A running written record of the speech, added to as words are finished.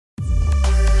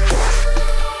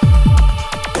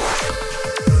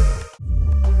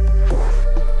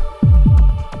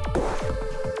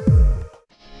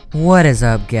What is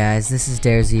up, guys? This is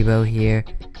Zebo here,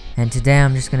 and today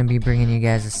I'm just going to be bringing you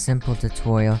guys a simple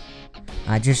tutorial.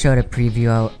 I just showed a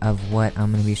preview of what I'm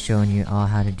going to be showing you all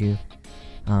how to do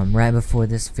right before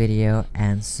this video,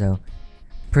 and so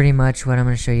pretty much what I'm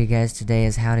going to show you guys today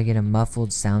is how to get a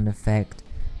muffled sound effect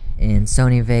in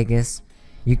Sony Vegas.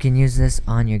 You can use this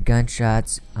on your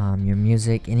gunshots, your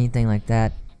music, anything like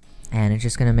that, and it's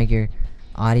just going to make your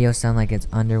audio sound like it's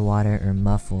underwater or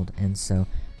muffled. And so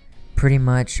pretty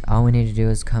much all we need to do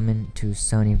is come into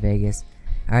Sony Vegas.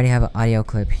 I already have an audio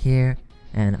clip here,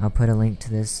 and I'll put a link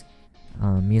to this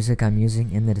music I'm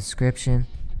using in the description.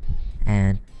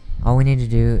 And all we need to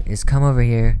do is come over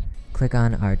here, click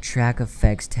on our track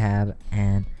effects tab,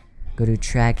 and go to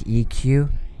track EQ.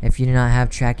 If you do not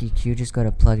have track EQ, just go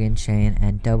to plugin chain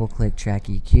and double click track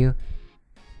EQ.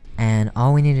 And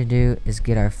all we need to do is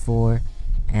get our 4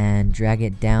 and drag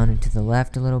it down and to the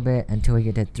left a little bit until we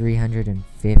get to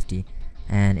 350.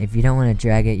 And if you don't want to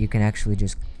drag it, you can actually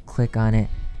just click on it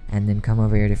and then come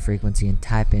over here to frequency and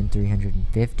type in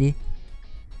 350.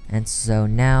 And so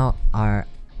now our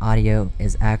audio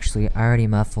is actually already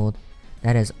muffled.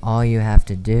 That is all you have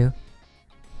to do.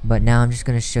 But now I'm just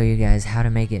going to show you guys how to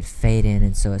make it fade in,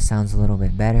 and so it sounds a little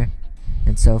bit better.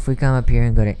 And so if we come up here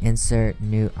and go to insert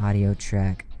new audio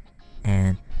track,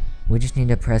 and we just need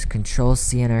to press Control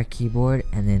C on our keyboard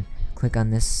and then click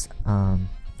on this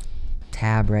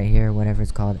tab right here, whatever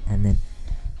it's called, and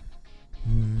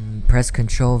then press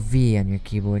Control V on your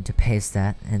keyboard to paste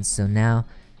that. And so now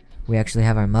we actually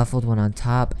have our muffled one on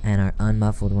top and our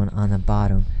unmuffled one on the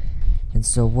bottom. And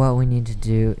so what we need to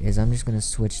do is I'm just going to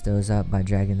switch those up by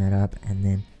dragging that up, and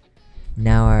then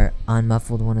now our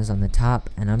unmuffled one is on the top,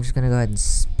 and I'm just going to go ahead and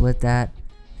split that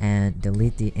and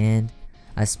delete the end.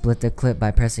 I split the clip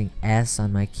by pressing S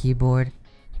on my keyboard,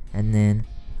 and then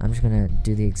I'm just going to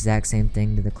do the exact same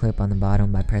thing to the clip on the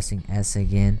bottom by pressing S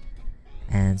again.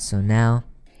 And so now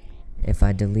if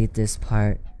I delete this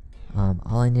part,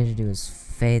 all I need to do is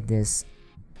fade this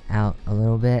out a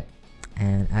little bit.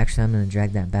 And actually I'm going to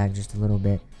drag that back just a little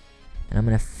bit, and I'm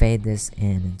going to fade this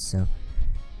in. And so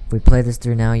if we play this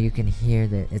through now, you can hear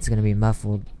that it's going to be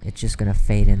muffled. It's just going to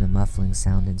fade in the muffling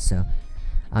sound. And so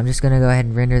I'm just going to go ahead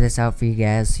and render this out for you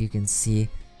guys so you can see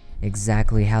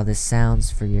exactly how this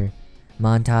sounds for your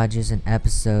montages and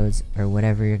episodes or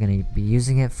whatever you're going to be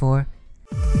using it for.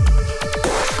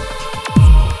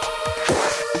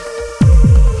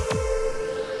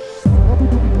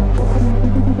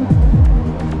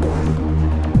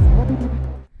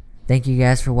 Thank you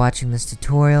guys for watching this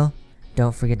tutorial.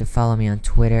 Don't forget to follow me on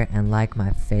Twitter and like my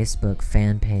Facebook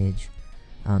fan page.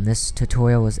 This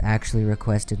tutorial was actually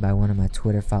requested by one of my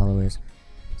Twitter followers,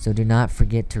 so do not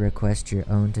forget to request your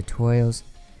own tutorials,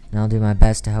 and I'll do my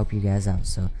best to help you guys out.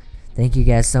 So thank you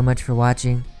guys so much for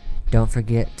watching. Don't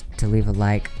forget to leave a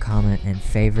like, comment, and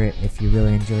favorite if you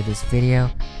really enjoyed this video.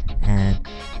 And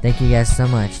thank you guys so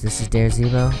much. This is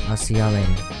Zebo. I'll see y'all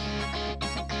later.